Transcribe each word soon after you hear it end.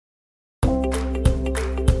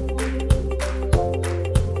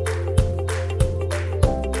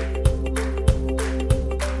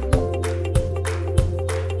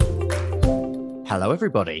Hello,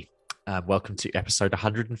 everybody. Welcome to episode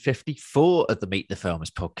 154 of the Meet the Farmers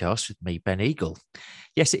podcast with me, Ben Eagle.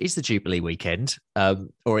 Yes, it is the Jubilee weekend,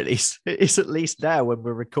 or at least now when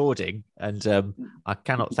we're recording. And I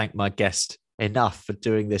cannot thank my guest enough for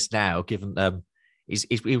doing this now, given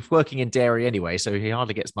he was working in dairy anyway, so he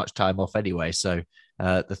hardly gets much time off anyway. So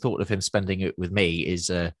the thought of him spending it with me is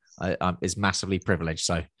massively privileged.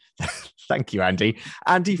 So thank you, Andy.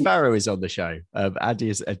 Andy Farrow is on the show. Andy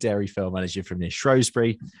is a dairy farm manager from near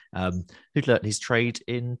Shrewsbury, who'd learnt his trade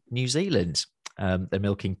in New Zealand. They're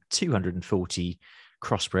milking 240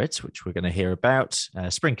 crossbreds, which we're going to hear about,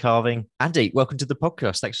 spring calving. Andy, welcome to the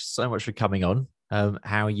podcast. Thanks so much for coming on.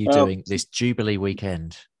 How are you doing this Jubilee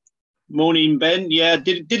weekend? Morning, Ben. Yeah,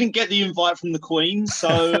 didn't get the invite from the Queen,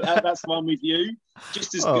 so that's one with you.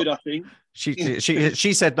 Just as good, I think.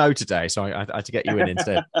 She said no today, so I had to get you in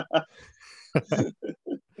instead.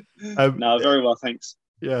 No, very well, thanks.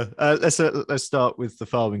 Yeah, let's start with the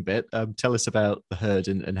farming bit. Tell us about the herd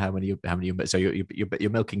and how many. So you're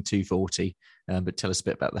milking 240, but tell us a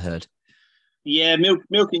bit about the herd. Yeah,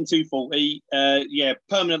 milking 240.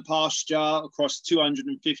 Permanent pasture across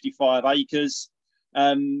 255 acres.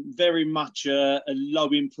 Very much a low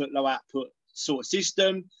input, low output sort of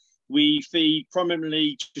system. We feed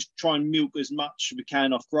primarily, just try and milk as much as we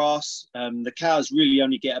can off grass. The cows really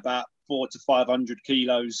only get about 400 to 500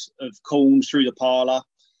 kilos of corn through the parlour.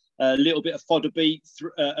 A little bit of fodder beet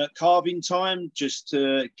at calving time, just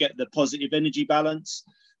to get the positive energy balance.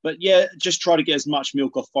 But yeah, just try to get as much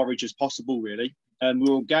milk off forage as possible, really.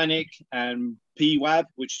 We're organic and PWAB,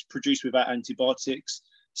 which is produced without antibiotics,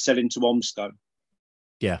 selling to OMSCO.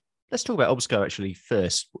 Yeah, let's talk about OMSCO actually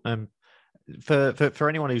first. For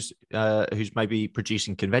anyone who's maybe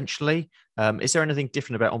producing conventionally, is there anything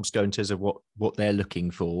different about OMSCO in terms of what they're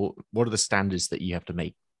looking for? What are the standards that you have to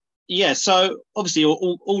meet? Yeah, so obviously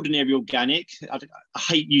ordinary organic. I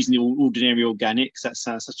hate using the ordinary organic because that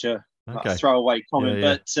sounds such a throwaway comment.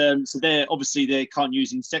 Yeah. But so they can't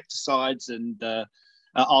use insecticides and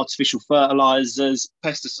artificial fertilizers,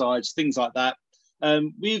 pesticides, things like that.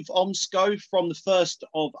 With OMSCO, from the 1st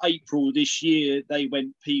of April this year, they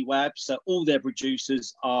went PWAB, so all their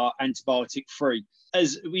producers are antibiotic free.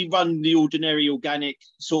 As we run the ordinary organic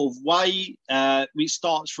sort of way, it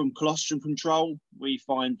starts from colostrum control. We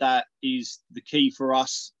find that is the key for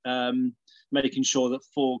us, making sure that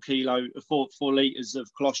 4 litres of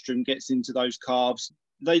colostrum gets into those calves.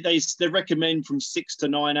 They recommend from 6 to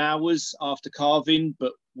 9 hours after calving,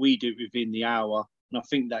 but we do it within the hour. And I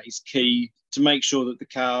think that is key to make sure that the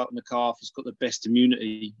cow and the calf has got the best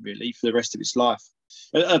immunity, really, for the rest of its life.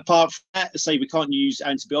 Apart from that, say we can't use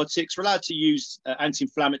antibiotics. We're allowed to use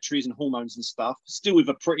anti-inflammatories and hormones and stuff, still with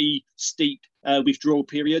a pretty steep withdrawal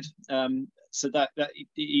period. So that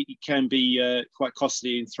it can be quite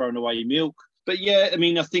costly in throwing away milk. But yeah, I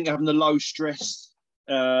mean, I think having the low stress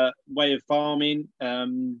way of farming,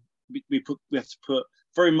 we have to put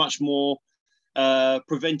very much more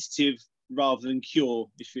preventative rather than cure,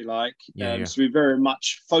 if you like. So we're very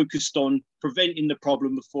much focused on preventing the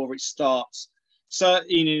problem before it starts. So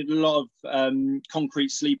a lot of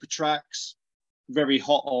concrete sleeper tracks, very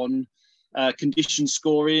hot on condition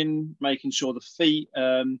scoring, making sure the feet.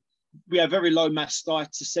 We have very low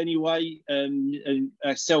mastitis anyway. And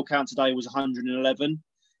cell count today was 111.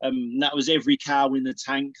 That was every cow in the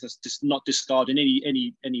tank. That's just not discarding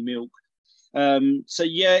any milk. So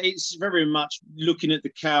yeah, it's very much looking at the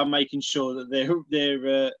cow, making sure that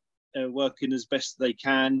they're working as best they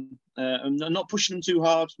can, and not pushing them too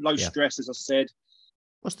hard. Low stress, as I said.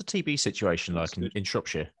 What's the TB situation like in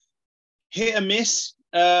Shropshire? Hit and miss.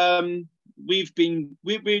 We're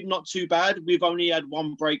not too bad. We've only had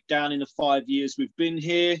one breakdown in the 5 years we've been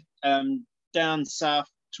here. Down south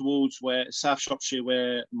towards South Shropshire,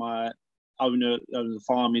 where my owner of the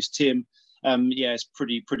farm is, Tim. It's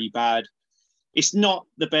pretty bad. It's not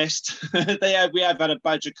the best. We have had a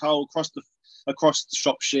badger cull across the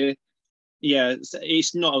Shropshire. Yeah,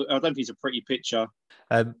 it's not. I don't think it's a pretty picture.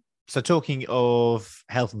 So talking of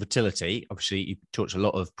health and fertility, obviously you talked a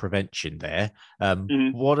lot of prevention there.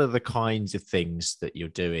 What are the kinds of things that you're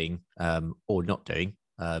doing or not doing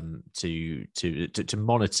to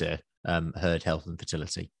monitor herd health and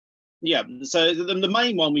fertility? Yeah, so the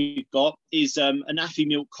main one we've got is an Affy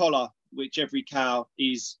milk collar, which every cow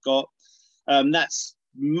is got. That's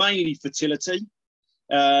mainly fertility.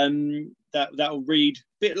 That will read a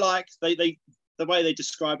bit like the way they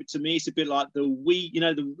describe it to me. It's a bit like the Wii,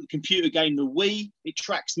 the computer game, the Wii. It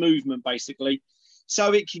tracks movement basically,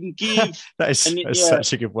 so it can give. That's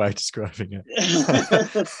such a good way of describing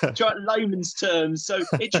it. Try layman's terms. So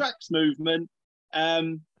it tracks movement,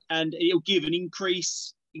 and it'll give an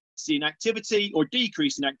increase in activity or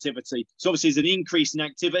decrease in activity. So obviously there's an increase in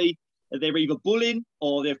activity. They're either bulling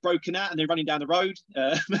or they've broken out and they're running down the road,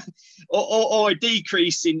 or a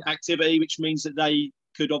decrease in activity, which means that they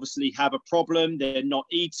could obviously have a problem. They're not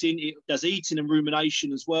eating. It does eating and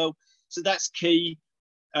rumination as well. So that's key.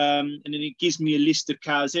 And then it gives me a list of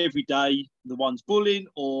cows every day, the ones bulling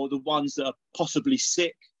or the ones that are possibly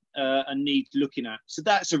sick and need looking at. So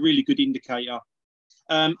that's a really good indicator.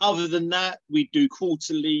 Other than that, we do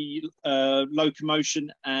quarterly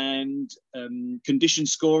locomotion and condition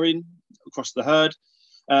scoring across the herd.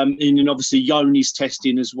 And then obviously Yoni's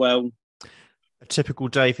testing as well. A typical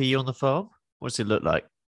day for you on the farm? What does it look like?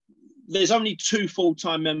 There's only 2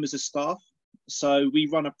 full-time members of staff. So we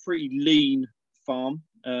run a pretty lean farm.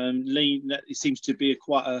 Lean, it seems to be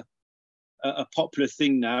quite a popular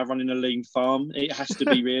thing now, running a lean farm. It has to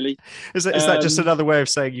be, really. Is that just another way of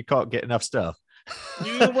saying you can't get enough staff?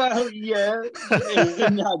 Well, yeah.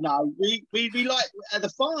 No. We like the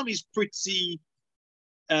farm is pretty.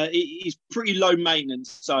 It's pretty low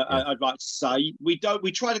maintenance. So yeah. I'd like to say we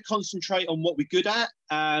try to concentrate on what we're good at,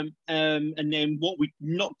 and then what we're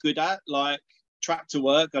not good at, like tractor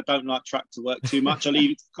work. I don't like tractor work too much. I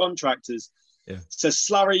leave it to contractors. Yeah. So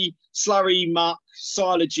slurry, muck,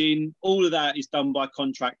 silaging, all of that is done by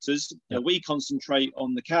contractors. Yeah. We concentrate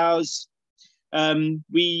on the cows.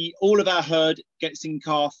 All of our herd gets in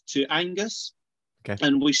calf to Angus, okay,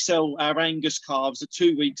 and we sell our Angus calves at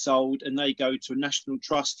 2 weeks old, and they go to a National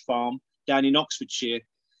Trust farm down in Oxfordshire,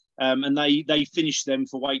 and they finish them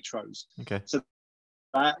for Waitrose. Okay. So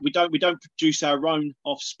we don't produce our own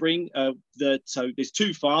offspring. So there's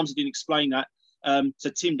 2 farms. I didn't explain that. So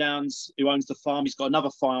Tim Downs, who owns the farm, he's got another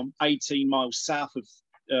farm 18 miles south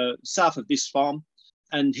of this farm,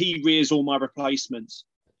 and he rears all my replacements.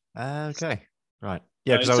 Okay. Right.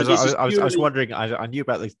 Yeah, because I was wondering. I knew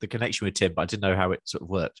about the connection with Tim, but I didn't know how it sort of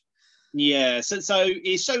worked. Yeah. So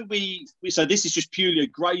this is just purely a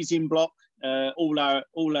grazing block. All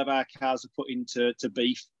of our cows are put into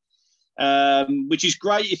beef, which is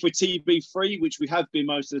great if we're TB free, which we have been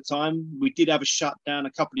most of the time. We did have a shutdown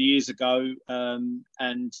a couple of years ago,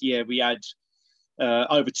 and yeah, we had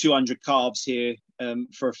over 200 calves here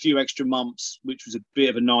for a few extra months, which was a bit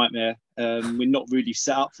of a nightmare. We're not really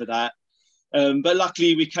set up for that. But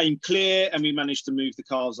luckily we came clear and we managed to move the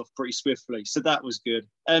calves off pretty swiftly. So that was good.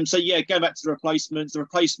 So yeah, going back to the replacements, the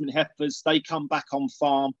replacement heifers, they come back on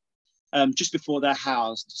farm just before they're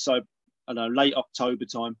housed. So I don't know, late October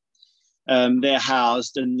time. They're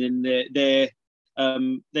housed, and then they're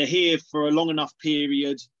here for a long enough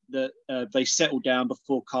period that they settle down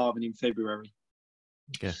before calving in February.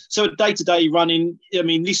 Okay. So day-to-day running, I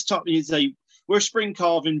mean, this type is we're a spring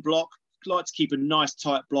calving block. Like to keep a nice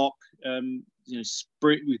tight block. We're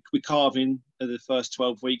calving the first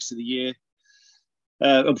 12 weeks of the year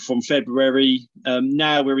from February.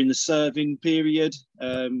 Now we're in the serving period.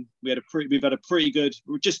 We've had a pretty good.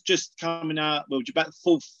 We're just coming out. Well, about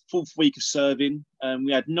the fourth week of serving.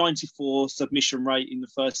 We had 94 submission rate in the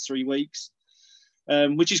first 3 weeks,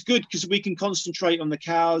 which is good because we can concentrate on the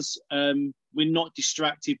cows. We're not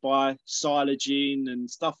distracted by silaging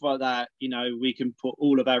and stuff like that. We can put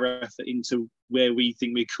all of our effort into where we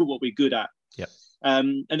think what we're good at. Yep.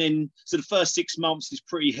 And then, so the first 6 months is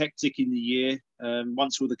pretty hectic in the year.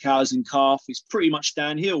 Once all the cows in calf, it's pretty much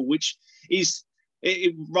downhill, which is,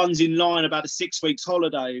 it runs in line about a 6 weeks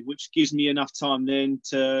holiday, which gives me enough time then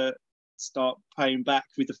to start paying back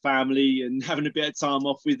with the family and having a bit of time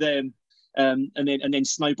off with them. And then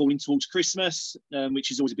snowballing towards Christmas,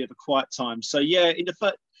 which is always a bit of a quiet time. So yeah, in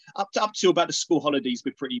the up to about the school holidays,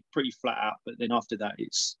 we're pretty flat out. But then after that,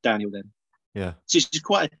 it's downhill then. Yeah, so it's just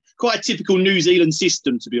quite a typical New Zealand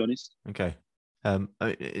system, to be honest. Okay. And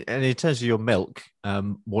in terms of your milk,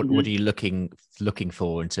 what are you looking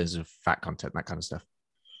for in terms of fat content, that kind of stuff?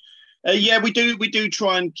 Yeah, we do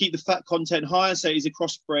try and keep the fat content higher. So it's a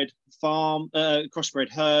crossbred farm, crossbred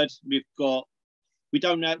herd. We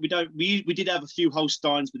did have a few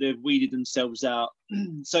Holsteins, but they've weeded themselves out.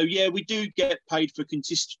 So yeah, we do get paid for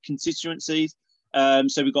constituencies.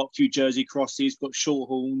 So we've got a few Jersey crosses, got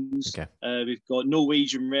Shorthorns, okay. We've got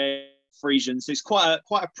Norwegian Red, Friesians. So it's quite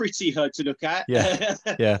a pretty herd to look at. Yeah,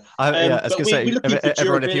 yeah. I was going to say,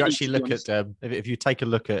 everyone, if you actually look at, if you take a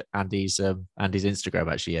look at Andy's Instagram,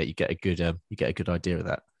 actually, yeah, you get a good idea of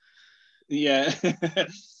that. Yeah,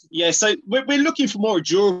 yeah. So we're looking for more a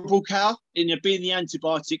durable cow. Being the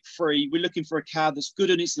antibiotic free, we're looking for a cow that's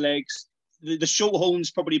good on its legs. The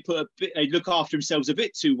Shorthorns probably they look after themselves a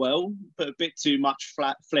bit too well, put a bit too much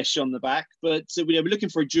flat flesh on the back. But we're looking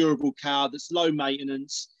for a durable cow that's low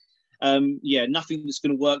maintenance, Yeah, nothing that's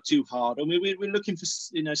going to work too hard. I mean, we're looking for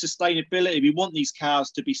sustainability. We want these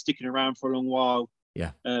cows to be sticking around for a long while.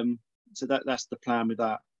 Yeah. So that's the plan with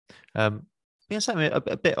that. Yeah, something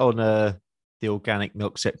a bit on the organic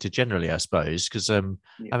milk sector generally, I suppose, because I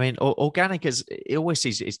mean, organic it always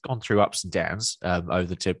seems it's gone through ups and downs over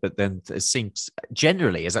the tip, but then it seems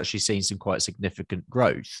generally has actually seen some quite significant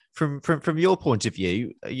growth. From your point of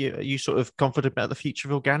view, are you sort of confident about the future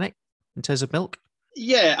of organic in terms of milk?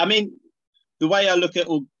 Yeah, I mean, the way I look at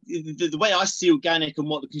the way I see organic and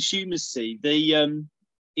what the consumers see,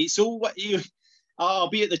 it's all what I'll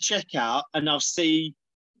be at the checkout and I'll see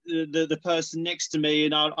the person next to me,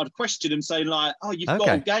 and I'd question them, saying like, "Oh, you've got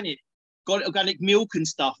organic milk and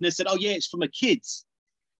stuff," and they said, "Oh yeah, it's for my kids."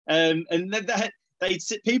 And then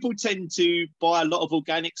people tend to buy a lot of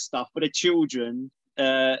organic stuff for their children.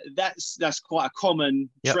 That's quite a common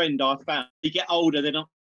trend I found. They get older, they're not.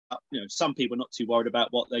 Some people are not too worried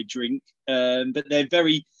about what they drink, but they're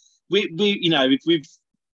very. With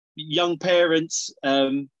young parents,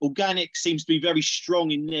 organic seems to be very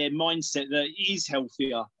strong in their mindset that it is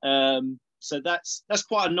healthier. So that's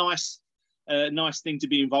quite a nice thing to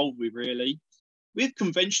be involved with, really. With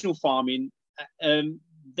conventional farming,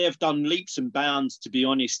 they've done leaps and bounds, to be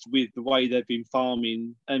honest, with the way they've been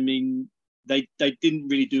farming. I mean, they didn't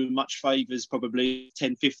really do much favors probably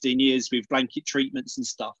 10, 15 years with blanket treatments and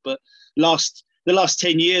stuff. But the last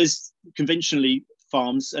 10 years, conventionally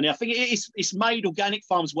farms, and I think it's made organic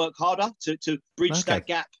farms work harder to bridge that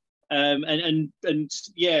gap. And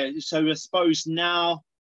yeah, so I suppose now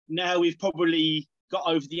we've probably got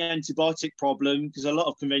over the antibiotic problem, because a lot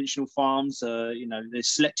of conventional farms, there's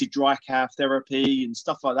selected dry cow therapy and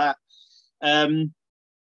stuff like that.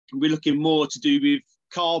 We're looking more to do with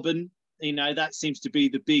carbon. That seems to be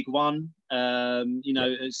the big one.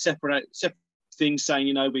 Separate things,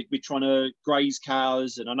 saying, we're trying to graze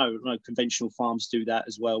cows, and I know conventional farms do that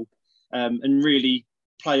as well, and really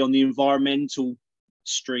play on the environmental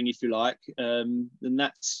string, if you like. And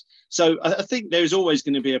that's so. I think there's always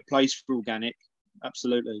going to be a place for organic.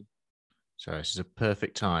 Absolutely. So this is a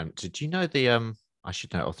perfect time. Did you know the I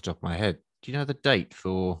should know it off the top of my head. Do you know the date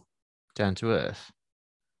for Down to Earth?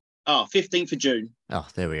 15th of June. Oh,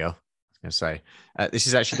 there we go. I was going to say, this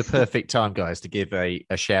is actually the perfect time, guys, to give a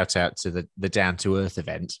shout out to the Down to Earth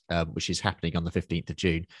event, which is happening on the 15th of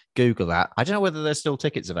June. Google that. I don't know whether there's still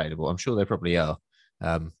tickets available. I'm sure there probably are.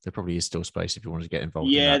 There probably is still space if you wanted to get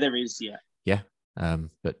involved. Yeah, there is. Yeah. Yeah.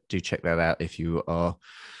 But do check that out if you are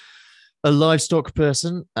a livestock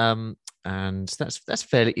person. And that's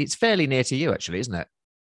fairly near to you, actually, isn't it?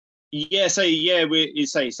 Yeah. So yeah,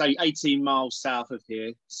 it's 18 miles south of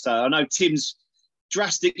here. So I know Tim's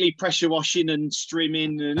drastically pressure washing and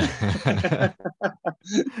streaming, and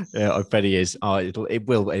yeah, I bet he is.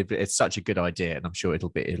 It's such a good idea, and I'm sure it'll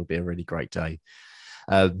be a really great day.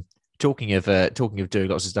 Talking of doing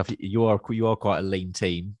lots of stuff, you are quite a lean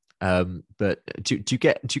team. But do you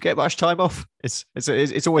get much time off? It's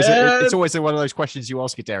always one of those questions you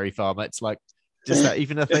ask a dairy farmer. It's like, is that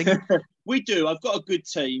even a thing? We do. I've got a good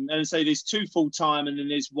team, and so there's 2 full-time, and then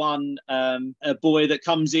there's one a boy that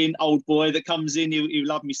comes in, old boy that comes in. He'll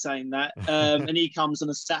love me saying that, and he comes on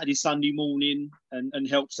a Saturday, Sunday morning and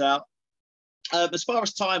helps out. As far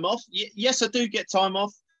as time off, yes, I do get time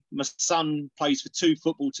off. My son plays for 2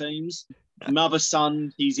 football teams. My other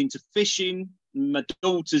son, he's into fishing. My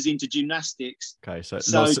daughter's into gymnastics. Okay, so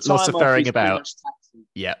lots of ferrying about.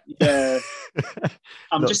 Yeah.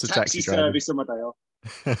 I'm just taxi service on my day off.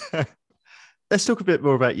 Let's talk a bit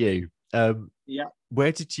more about you. Yeah.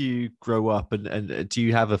 Where did you grow up, and do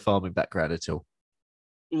you have a farming background at all?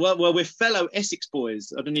 Well, we're fellow Essex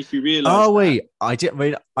boys. I don't know if you realise. Oh, wait. I didn't. I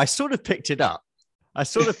mean, I sort of picked it up.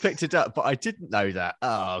 But I didn't know that.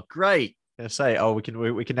 Oh, great. I say, we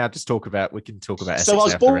can now just talk about Essex now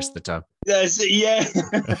for the rest of the time. Yeah.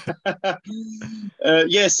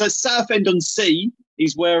 So Southend-on-Sea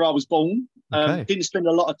is where I was born. Okay. Didn't spend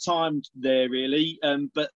a lot of time there really,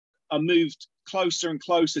 but I moved closer and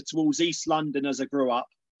closer towards East London as I grew up.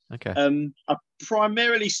 Okay. I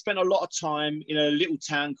primarily spent a lot of time in a little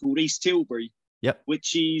town called East Tilbury. Yep.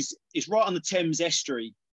 Which is right on the Thames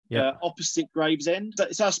estuary, opposite Gravesend.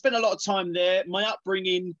 So I spent a lot of time there. My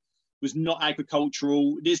upbringing was not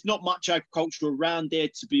agricultural. There's not much agriculture around there,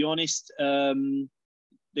 to be honest.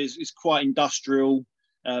 It's quite industrial.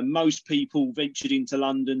 Most people ventured into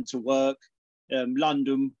London to work.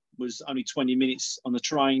 London was only 20 minutes on the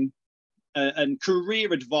train. And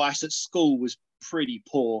career advice at school was pretty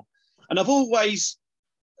poor. And I've always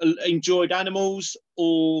enjoyed animals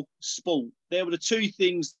or sport. They were the 2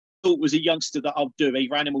 things thought was a youngster that I'll do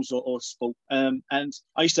either animals or sport. And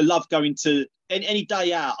I used to love going to any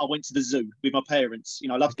day out. I went to the zoo with my parents.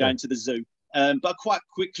 I loved going to the zoo. But I quite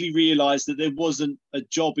quickly realised that there wasn't a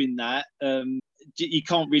job in that. You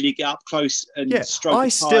can't really get up close and stroke a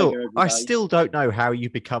tiger every day. I still don't know how you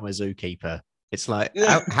become a zookeeper. It's like,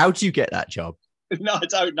 how do you get that job? No, I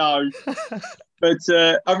don't know. But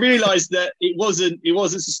I realised that it wasn't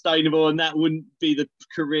sustainable, and that wouldn't be the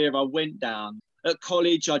career I went down. At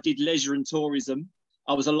college, I did leisure and tourism.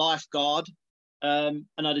 I was a lifeguard, and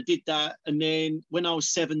I did that. And then when I was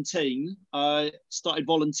 17, I started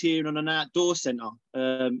volunteering on an outdoor centre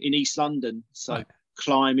in East London. So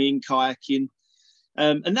climbing, kayaking.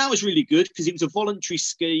 And that was really good because it was a voluntary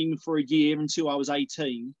scheme for a year until I was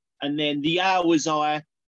 18. And then the hours I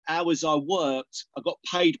worked, I got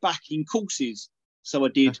paid back in courses. So I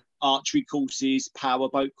did archery courses,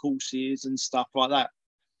 powerboat courses and stuff like that.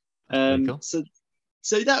 Cool.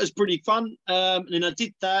 So that was pretty fun. And then I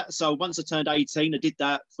did that. So once I turned 18, I did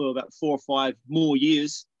that for about 4 or 5 more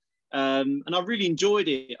years. And I really enjoyed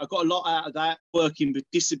it. I got a lot out of that, working with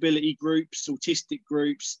disability groups, autistic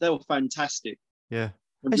groups. They were fantastic. Yeah.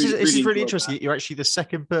 This is really interesting. That. You're actually the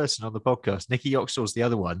second person on the podcast. Nikki Oxall's the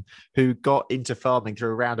other one who got into farming through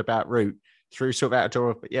a roundabout route, through sort of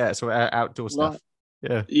outdoor stuff.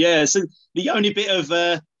 Yeah. Yeah. So the only bit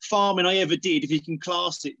of farming I ever did, if you can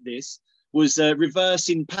class it this, was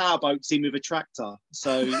reversing powerboats in with a tractor.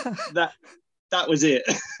 So that was it.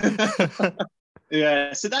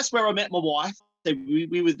 Yeah. So that's where I met my wife. So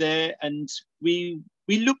we were there, and we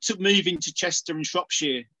looked at moving to Chester and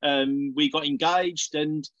Shropshire. We got engaged,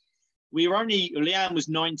 and Leanne was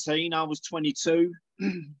 19, I was 22.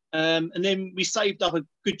 And then we saved up a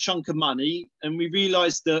good chunk of money, and we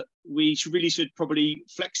realised that we should probably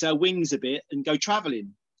flex our wings a bit and go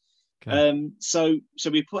travelling. Okay. So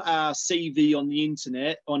we put our CV on the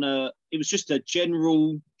internet it was just a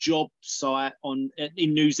general job site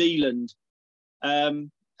in New Zealand.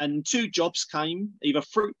 And 2 jobs came, either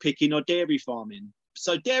fruit picking or dairy farming.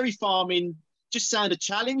 So dairy farming just sounded a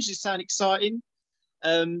challenge. It sounded exciting.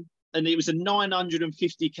 And it was a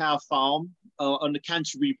 950 cow farm on the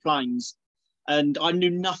Canterbury Plains. And I knew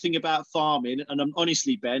nothing about farming. And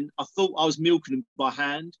honestly, Ben, I thought I was milking them by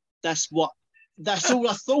hand. That's all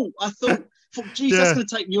I thought. I thought, geez, that's going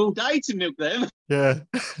to take me all day to milk them. Yeah.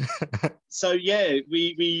 So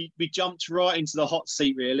we jumped right into the hot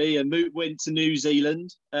seat really, and went to New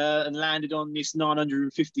Zealand and landed on this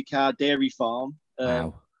 950 cow dairy farm.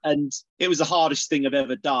 Wow. And it was the hardest thing I've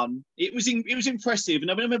ever done. It was impressive,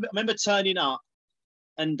 and I remember turning up,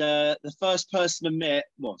 and the first person I met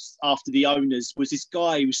after the owners was this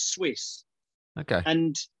guy who was Swiss. Okay.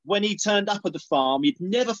 And when he turned up at the farm, he'd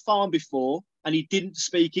never farmed before, and he didn't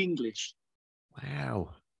speak English.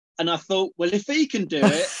 Wow. And I thought, well, if he can do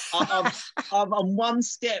it, I'm one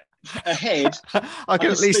step ahead. I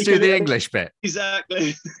can at least do the English bit.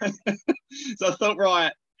 Exactly. So I thought,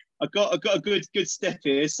 right, I got a good step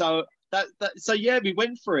here. So we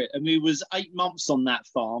went for it, and we was 8 months on that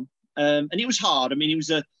farm, and it was hard. I mean, it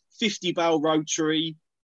was a 50-bale rotary.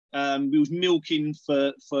 We was milking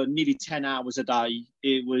for nearly 10 hours a day.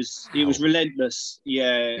 It was relentless.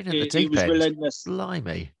 Yeah, it was relentless.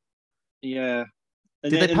 Blimey. Yeah.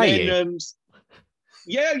 And did they pay you?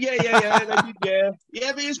 Yeah. They did,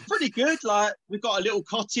 yeah, but it was pretty good. Like, we got a little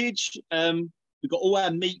cottage. We got all our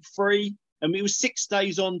meat free, and it was 6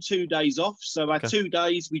 days on, 2 days off. So our 2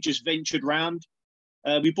 days we just ventured round.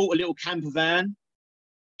 We bought a little camper van.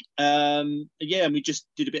 And we just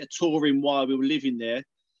did a bit of touring while we were living there.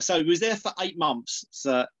 So we was there for 8 months.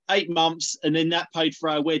 So 8 months, and then that paid for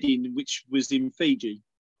our wedding, which was in Fiji.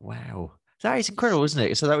 Wow. That is incredible, isn't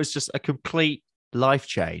it? So that was just a complete life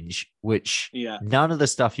change, which none of the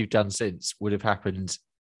stuff you've done since would have happened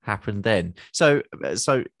then. So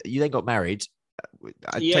you then got married.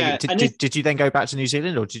 Did you then go back to New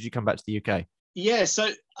Zealand, or did you come back to the UK? Yeah, so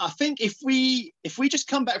I think if we just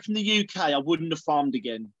come back from the UK, I wouldn't have farmed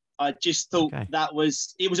again. I just thought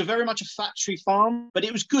it was a very much a factory farm, but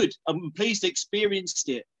it was good. I'm pleased to experienced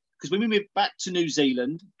it, because when we moved back to New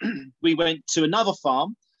Zealand, we went to another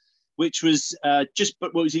farm, which was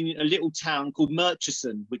was in a little town called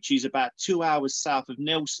Murchison, which is about 2 hours south of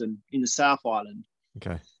Nelson in the South Island.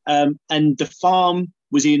 Okay. And the farm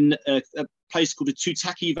was in a place called the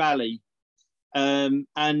Tutaki Valley.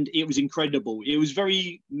 And it was incredible. It was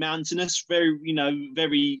very mountainous,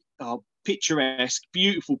 very picturesque,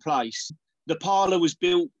 beautiful place. The parlour was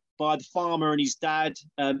built by the farmer and his dad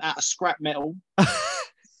out of scrap metal.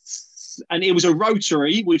 And it was a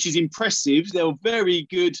rotary, which is impressive. They were very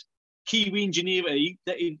good Kiwi ingenuity.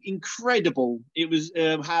 Incredible. It was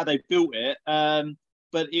how they built it.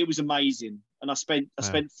 but it was amazing. And I spent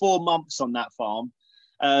 4 months on that farm,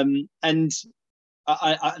 and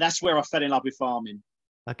I that's where I fell in love with farming.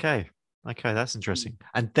 Okay, that's interesting.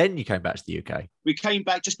 And then you came back to the UK. We came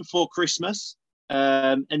back just before Christmas,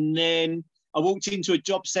 and then I walked into a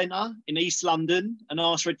job centre in East London and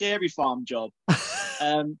asked for a dairy farm job.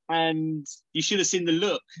 And you should have seen the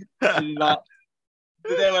look. Like,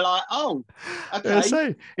 they were like, "Oh, okay."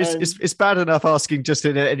 So it's bad enough asking just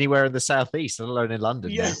anywhere in the southeast, let alone in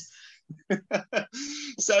London. Yeah.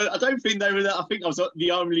 So I don't think they were. I think I was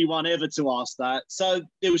the only one ever to ask that. So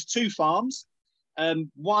there was 2 farms,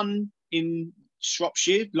 one in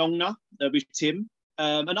Shropshire, Longner, with Tim,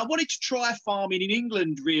 and I wanted to try farming in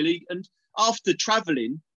England really. And after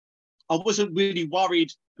travelling, I wasn't really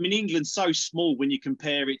worried. I mean, England's so small when you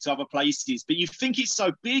compare it to other places, but you think it's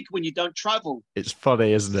so big when you don't travel. It's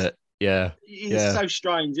funny, isn't it? Yeah. It's so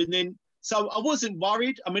strange. And then, so I wasn't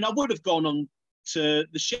worried. I mean, I would have gone on to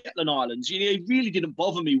the Shetland Islands. It really didn't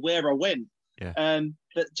bother me where I went. Yeah.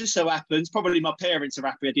 But just so happens, probably my parents are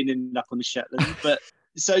happy I didn't end up on the Shetland. But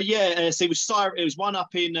so it was one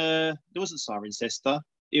up in it wasn't Cirencester,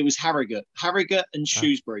 it was Harrogate and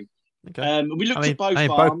Shrewsbury. Okay. We looked at both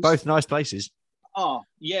farms. Both nice places. Oh,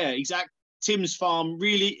 yeah, exactly. Tim's farm,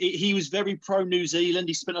 really, he was very pro New Zealand.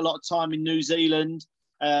 He spent a lot of time in New Zealand.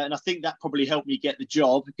 And I think that probably helped me get the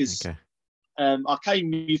job because I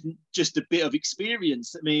came with just a bit of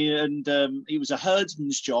experience. I mean, and it was a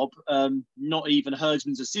herdsman's job, not even a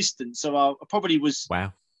herdsman's assistant. So I probably was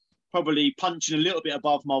probably punching a little bit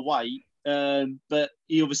above my weight. But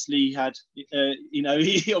he obviously had,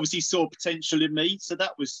 he obviously saw potential in me. So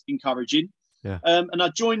that was encouraging. Yeah. And I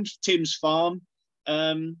joined Tim's farm,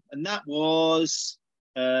 and that was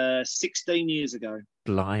 16 years ago.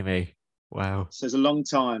 Blimey. Wow. So it's a long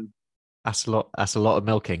time. That's a lot of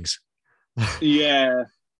milkings. Yeah.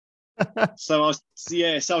 So I was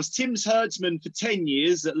Tim's herdsman for 10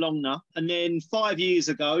 years at Longner. And then 5 years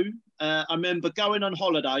ago, I remember going on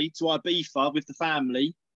holiday to Ibiza with the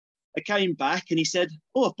family. I came back and he said,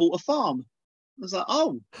 "Oh, I've bought a farm." I was like,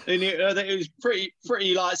 "Oh," and it was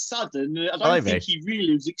pretty like sudden. I don't think he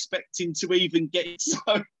really was expecting to even get it. So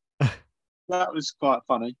that was quite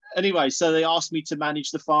funny. Anyway, so they asked me to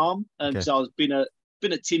manage the farm, because I was been at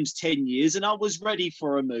Tim's 10 years, and I was ready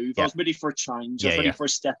for a move. I was ready for a change. I was ready for a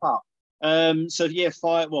step up.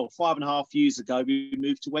 5.5 years ago, we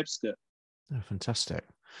moved to Webscott. Oh, fantastic.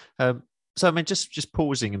 So, I mean, just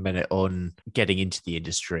pausing a minute on getting into the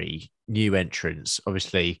industry, new entrants.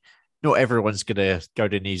 Obviously, not everyone's going to go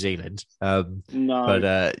to New Zealand. No.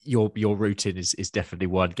 But your routine is definitely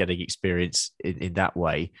one, getting experience in that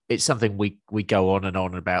way. It's something we go on and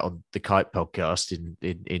on about on the Kite podcast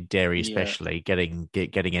in dairy, especially. Getting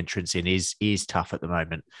entrants in is tough at the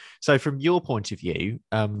moment. So from your point of view,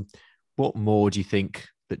 what more do you think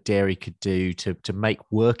that dairy could do to make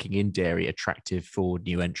working in dairy attractive for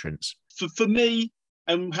new entrants? For me,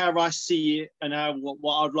 and how I see it, and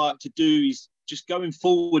what I'd like to do is just going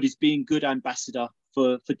forward is being good ambassador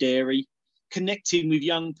for dairy, connecting with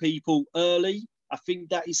young people early. I think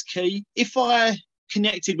that is key. If I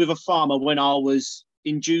connected with a farmer when I was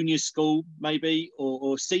in junior school, maybe,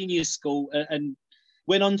 or senior school, and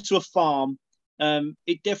went onto a farm,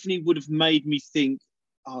 it definitely would have made me think,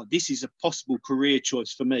 "Oh, this is a possible career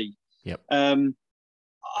choice for me." Yep.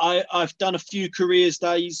 I've done a few careers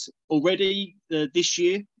days already this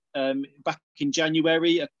year. Back in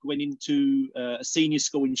January, I went into a senior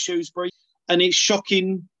school in Shrewsbury, and it's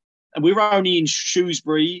shocking. And we were only in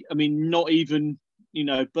Shrewsbury. I mean, not even,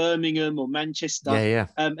 Birmingham or Manchester. Yeah.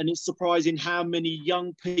 And it's surprising how many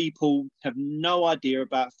young people have no idea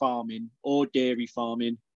about farming or dairy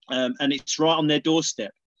farming. And it's right on their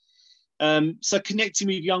doorstep. So connecting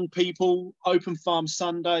with young people, open farm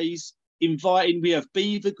Sundays, we have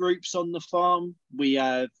beaver groups on the farm. We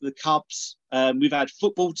have the Cubs. We've had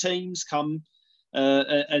football teams come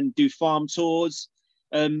and do farm tours.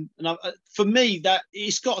 For me, that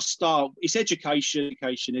it's got to start. It's education,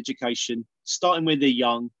 starting when they're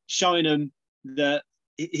young, showing them that,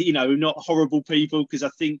 not horrible people, because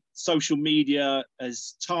I think social media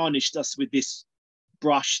has tarnished us with this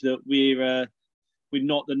brush that we're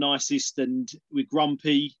not the nicest and we're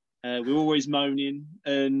grumpy. We're always moaning,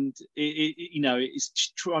 and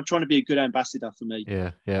it's trying to be a good ambassador for me.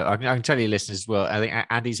 Yeah. I can tell you, listeners as well. I think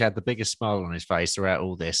Andy's had the biggest smile on his face throughout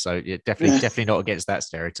all this, so definitely not against that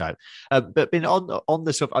stereotype. But been on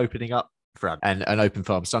the sort of opening up front and an open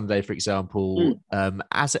farm Sunday, for example,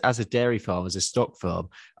 as a dairy farm, as a stock farm,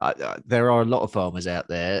 there are a lot of farmers out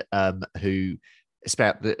there who It's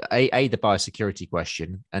about the the biosecurity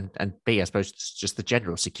question, and B, I suppose, just the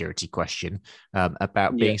general security question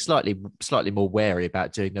about being slightly more wary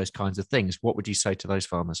about doing those kinds of things. What would you say to those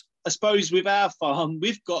farmers? I suppose with our farm,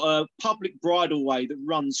 we've got a public bridleway that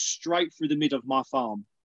runs straight through the middle of my farm.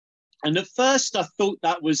 And at first, I thought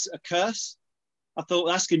that was a curse. I thought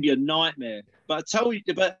that's going to be a nightmare. But I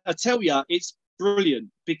tell you, it's brilliant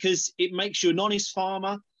because it makes you an honest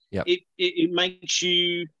farmer. Yep. It makes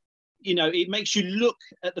you, it makes you look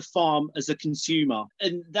at the farm as a consumer,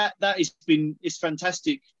 and it's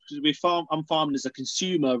fantastic. I'm farming as a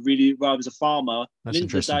consumer, really, rather as a farmer. At the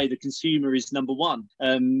end of the day, the consumer is number one.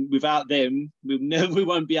 Without them, we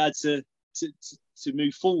won't be able to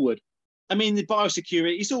move forward. I mean, the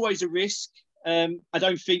biosecurity is always a risk. I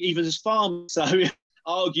don't think even as farmers, so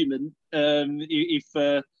argument, if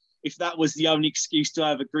that was the only excuse to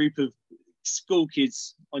have a group of school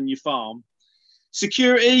kids on your farm.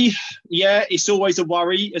 Security, yeah, it's always a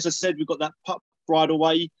worry. As I said, we've got that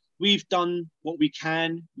bridleway. We've done what we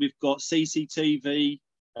can. We've got CCTV.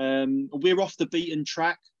 We're off the beaten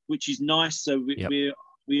track, which is nice. So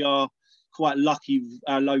we are quite lucky with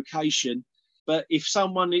our location. But if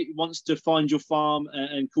someone wants to find your farm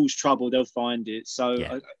and cause trouble, they'll find it. So,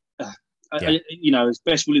 as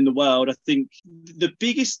best will in the world, I think the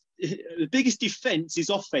biggest defence is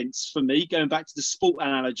offence for me. Going back to the sport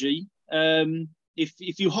analogy,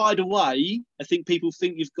 if you hide away, I think people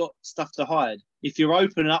think you've got stuff to hide. If you're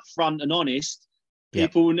open and upfront and honest,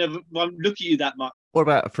 people won't look at you that much. What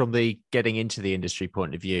about from the getting into the industry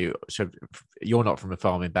point of view? So you're not from a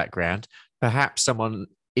farming background. Perhaps someone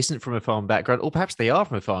isn't from a farm background, or perhaps they are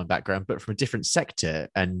from a farming background, but from a different sector,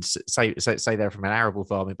 and say they're from an arable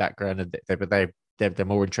farming background, and they're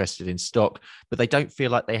more interested in stock, but they don't feel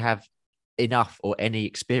like they have enough or any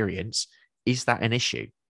experience. Is that an issue?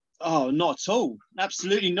 Oh, not at all.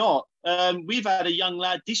 Absolutely not. We've had a young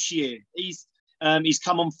lad this year. He's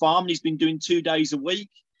come on farm and he's been doing 2 days a week.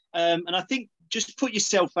 And I think just put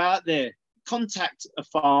yourself out there, contact a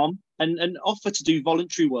farm and offer to do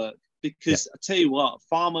voluntary work. Because I tell you what,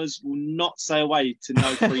 farmers will not say away to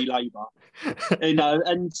no free labour, and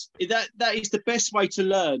that is the best way to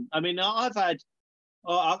learn. I mean, I've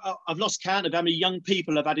lost count of how many young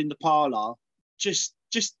people I've had in the parlour, just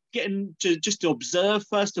getting to observe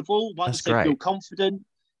first of all. Once they feel confident,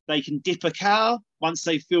 they can dip a cow. Once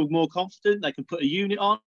they feel more confident, they can put a unit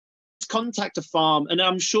on. Just contact a farm, and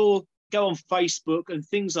I'm sure. Go on Facebook and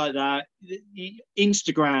things like that.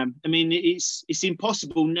 Instagram. I mean, it's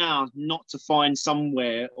impossible now not to find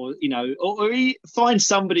somewhere, or find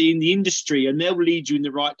somebody in the industry, and they'll lead you in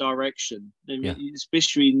the right direction. I mean,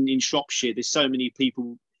 especially in Shropshire, there's so many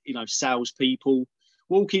people, salespeople.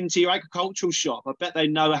 Walk into your agricultural shop. I bet they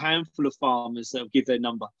know a handful of farmers that'll give their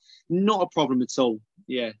number. Not a problem at all.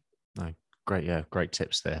 Yeah. No, great. Yeah, great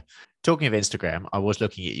tips there. Talking of Instagram, I was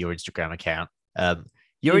looking at your Instagram account.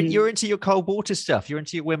 You're into your cold water stuff. You're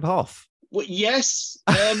into your Wim Hof. Well, yes.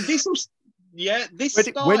 This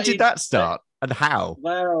when did that start and how?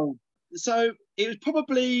 Well, so it was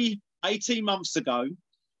probably 18 months ago.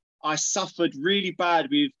 I suffered really bad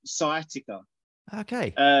with sciatica.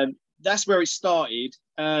 Okay. That's where it started.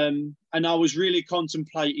 And I was really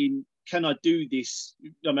contemplating, can I do this?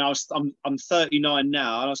 I mean, I'm 39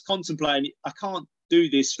 now, and I was contemplating, I can't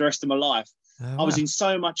do this for the rest of my life. Oh, I was in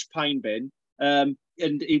so much pain, Ben.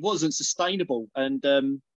 And it wasn't sustainable. And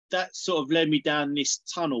that sort of led me down this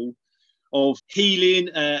tunnel of healing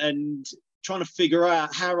and trying to figure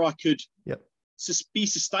out how I could be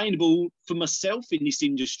sustainable for myself in this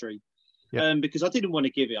industry. Because I didn't want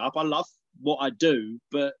to give it up. I love what I do,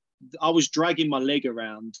 but I was dragging my leg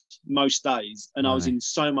around most days, and I was in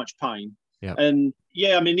so much pain. And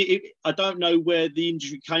I mean, I don't know where the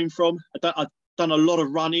injury came from. I've done a lot of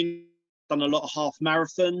running. Done a lot of half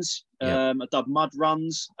marathons. I've done mud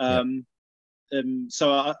runs.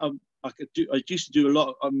 So I used to do a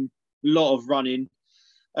lot of running.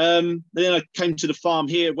 Then I came to the farm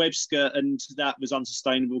here at Webster, and that was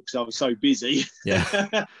unsustainable because I was so busy.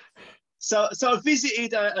 So I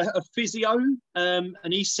visited a physio,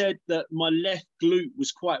 and he said that my left glute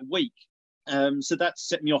was quite weak. So that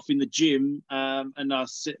set me off in the gym, and I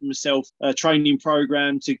set myself a training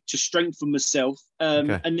program to strengthen myself.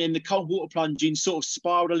 And then the cold water plunging sort of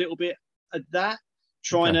spiraled a little bit at that,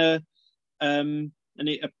 trying to,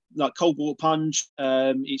 like cold water plunge,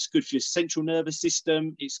 it's good for your central nervous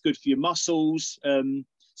system, it's good for your muscles.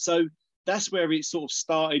 So that's where it sort of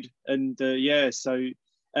started. And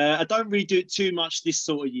I don't really do it too much this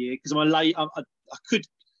sort of year because I'm late. I could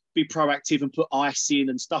be proactive and put ice in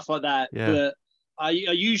and stuff like that. But I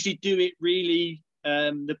usually do it really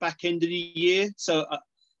the back end of the year. So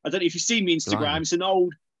I don't know if you've seen my Instagram. Blimey.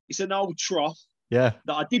 It's an old trough. Yeah.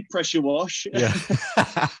 That I did pressure wash. Yeah.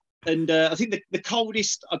 And I think the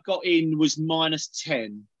coldest I got in was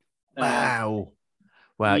 -10. Wow.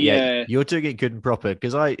 Wow. Yeah. You're doing it good and proper,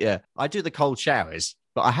 because I do the cold showers,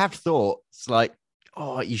 but I have thought it's like,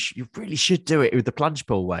 oh, you really should do it with the plunge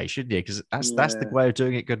pool way, shouldn't you? Because that's the way of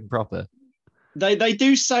doing it good and proper. They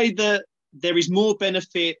do say that there is more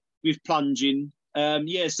benefit with plunging.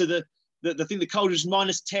 So the thing, the coldest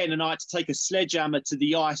was -10, and I had to take a sledgehammer to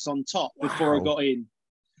the ice on top before I got in.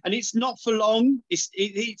 And it's not for long. It's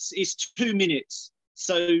 2 minutes.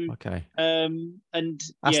 So okay. And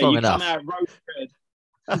that's long you enough. Come out rose red.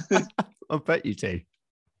 I bet you do.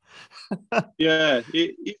 Yeah,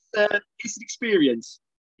 it's an experience.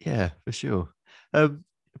 Yeah, for sure.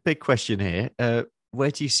 Big question here.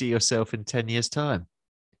 Where do you see yourself in 10 years' time?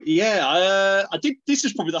 Yeah, I did. This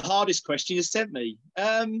is probably the hardest question you sent me.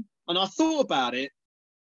 And I thought about it.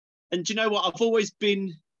 And do you know what? I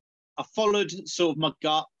followed sort of my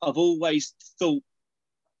gut. I've always thought,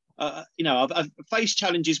 I've faced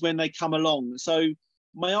challenges when they come along. So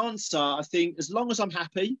my answer, I think, as long as I'm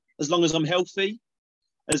happy, as long as I'm healthy,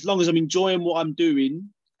 as long as I'm enjoying what I'm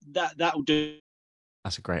doing, that'll do.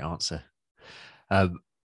 That's a great answer.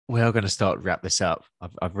 We are going to start wrap this up.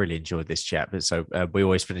 I've really enjoyed this chat. But so we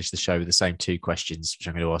always finish the show with the same 2 questions, which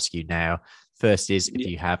I'm going to ask you now. First is, if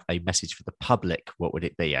you have a message for the public, what would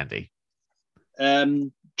it be, Andy?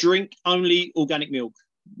 Drink only organic milk.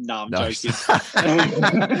 No, I'm joking.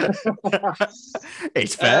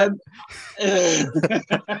 It's fair.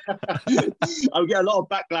 I'll get a lot of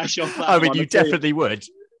backlash off that. I mean, you definitely would.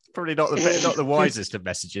 Probably not the wisest of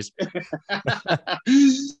messages.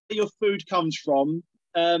 Your food comes from,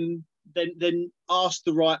 then ask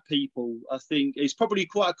the right people. I think it's probably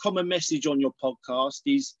quite a common message on your podcast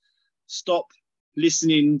is stop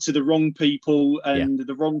listening to the wrong people and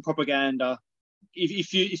the wrong propaganda.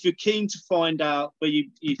 If you're keen to find out where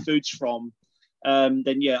your food's from,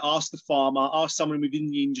 then ask the farmer, ask someone within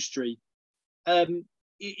the industry.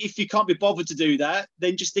 If you can't be bothered to do that,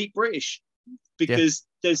 then just eat British, because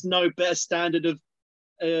there's no better standard of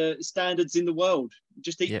standards in the world.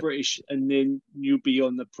 Just eat British, and then you'll be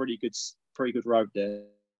on the pretty good road there.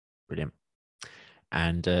 Brilliant.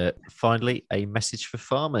 And finally, a message for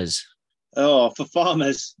farmers. Oh, for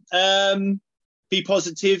farmers, be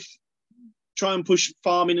positive. Try and push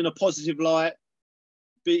farming in a positive light.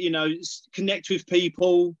 But connect with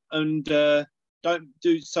people, and don't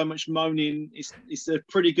do so much moaning. It's a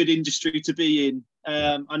pretty good industry to be in.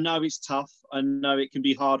 I know it's tough. I know it can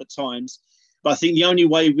be hard at times, but I think the only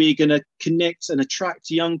way we're going to connect and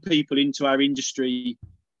attract young people into our industry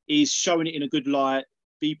is showing it in a good light.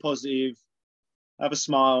 Be positive, have a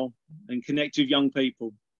smile, and connect with young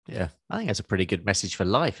people. Yeah, I think that's a pretty good message for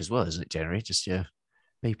life as well, isn't it, generally? Just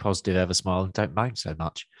be positive, have a smile, and don't moan so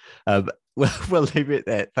much. We'll leave it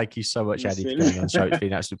there. Thank you so much, Andy, for coming on the show. It's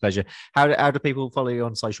been an absolute pleasure. How do people follow you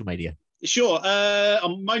on social media? Sure.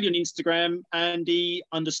 I'm mainly on Instagram,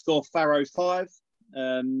 Andy_Farrow5,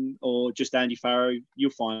 or just Andy Farrow.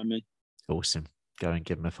 You'll find me. Awesome. Go and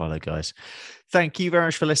give them a follow, guys. Thank you very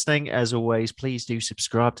much for listening. As always, please do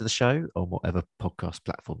subscribe to the show on whatever podcast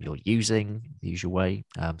platform you're using, the usual way,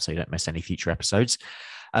 so you don't miss any future episodes.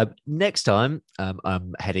 Next time,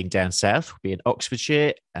 I'm heading down south. We'll be in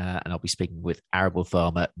Oxfordshire, and I'll be speaking with arable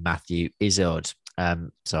farmer Matthew Izzard.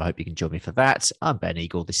 So I hope you can join me for that. I'm Ben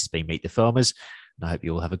Eagle. This has been Meet the Farmers, and I hope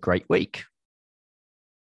you all have a great week.